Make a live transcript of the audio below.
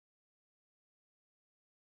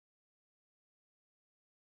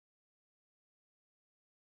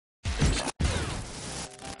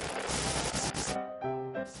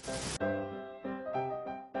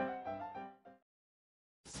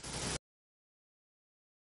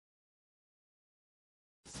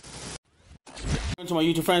To my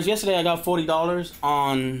YouTube friends, yesterday I got $40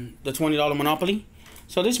 on the $20 Monopoly.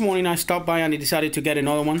 So this morning I stopped by and I decided to get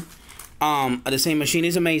another one at the same machine.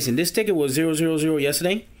 It's amazing. This ticket was 000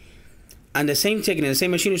 yesterday, and the same ticket in the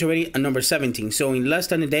same machine is already a number 17. So in less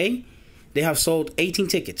than a day, they have sold 18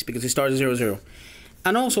 tickets because it started 00.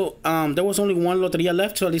 And also, there was only one loteria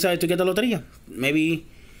left, so I decided to get the loteria. Maybe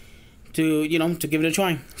to give it a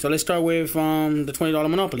try. So let's start with the $20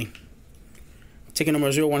 Monopoly. Ticket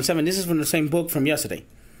number 017. This is from the same book from yesterday.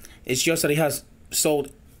 It's just that it has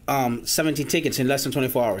sold 17 tickets in less than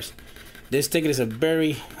 24 hours. This ticket is a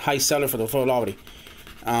very high seller for the full lottery.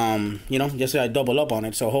 Yesterday I doubled up on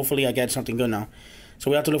it, so hopefully I get something good now.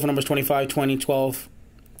 So we have to look for numbers 25, 20, 12,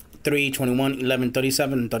 3, 21, 11,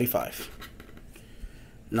 37, and 35.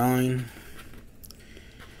 9,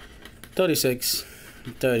 36,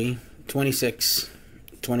 30, 26,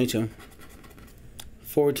 22,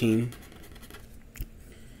 14,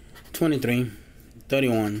 23,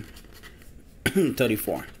 31,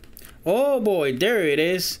 34. Oh boy, there it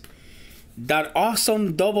is. That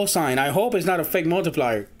awesome double sign. I hope it's not a fake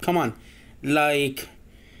multiplier. Come on. Like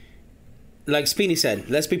Speedy said,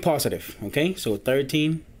 let's be positive. Okay, so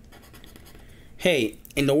 13. Hey,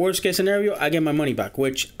 in the worst case scenario, I get my money back,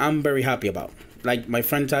 which I'm very happy about. Like my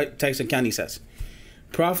friend Texas Candy says,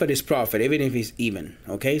 profit is profit, even if it's even.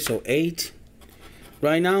 Okay, so 8.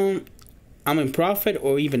 Right now, I'm in profit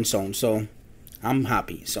or even zone, so I'm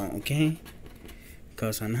happy. So, okay,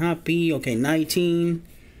 because I'm happy. Okay, 19,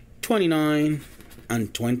 29,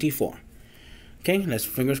 and 24. Okay, let's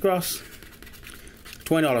fingers crossed.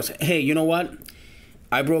 $20. Hey, you know what?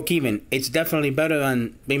 I broke even. It's definitely better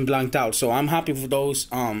than being blanked out. So I'm happy for those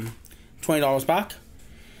 $20 back.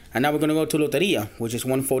 And now we're gonna go to Loteria, which is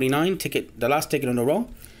 149 ticket, the last ticket in a row.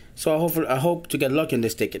 So I hope to get lucky in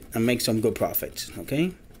this ticket and make some good profits.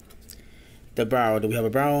 Okay. The barrel. Do we have a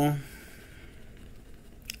barrel?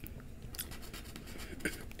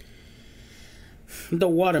 The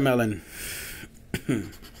watermelon.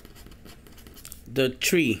 The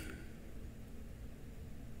tree.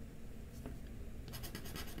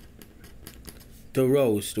 The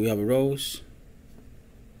rose. Do we have a rose?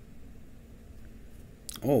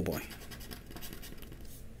 Oh boy.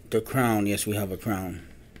 The crown. Yes, we have a crown.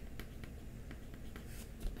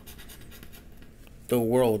 The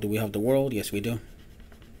world. Do we have the world? Yes, we do.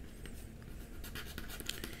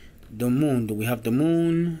 The moon. Do we have the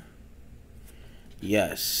moon?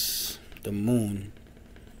 Yes. The moon.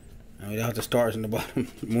 And we have the stars in the bottom.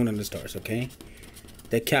 Moon and the stars, okay?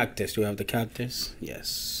 The cactus. Do we have the cactus?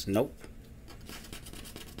 Yes. Nope.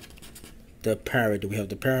 The parrot. Do we have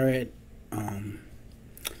the parrot?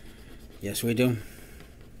 Yes, we do.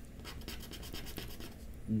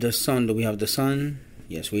 The sun. Do we have the sun?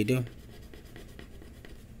 Yes, we do.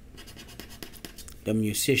 The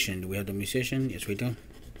musician. Do we have the musician? Yes, we do.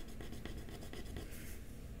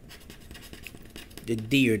 The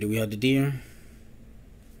deer. Do we have the deer?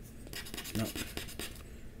 No.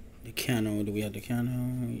 The cano. Do we have the cano?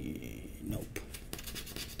 Nope.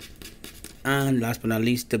 And last but not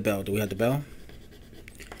least, the bell. Do we have the bell?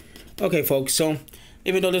 Okay, folks. So,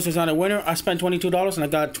 even though this was not a winner, I spent $22 and I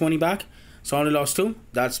got 20 back. So, I only lost 2.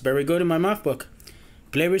 That's very good in my math book.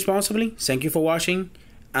 Play responsibly. Thank you for watching.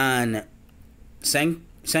 And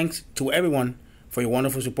thanks to everyone for your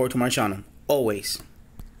wonderful support to my channel. Always.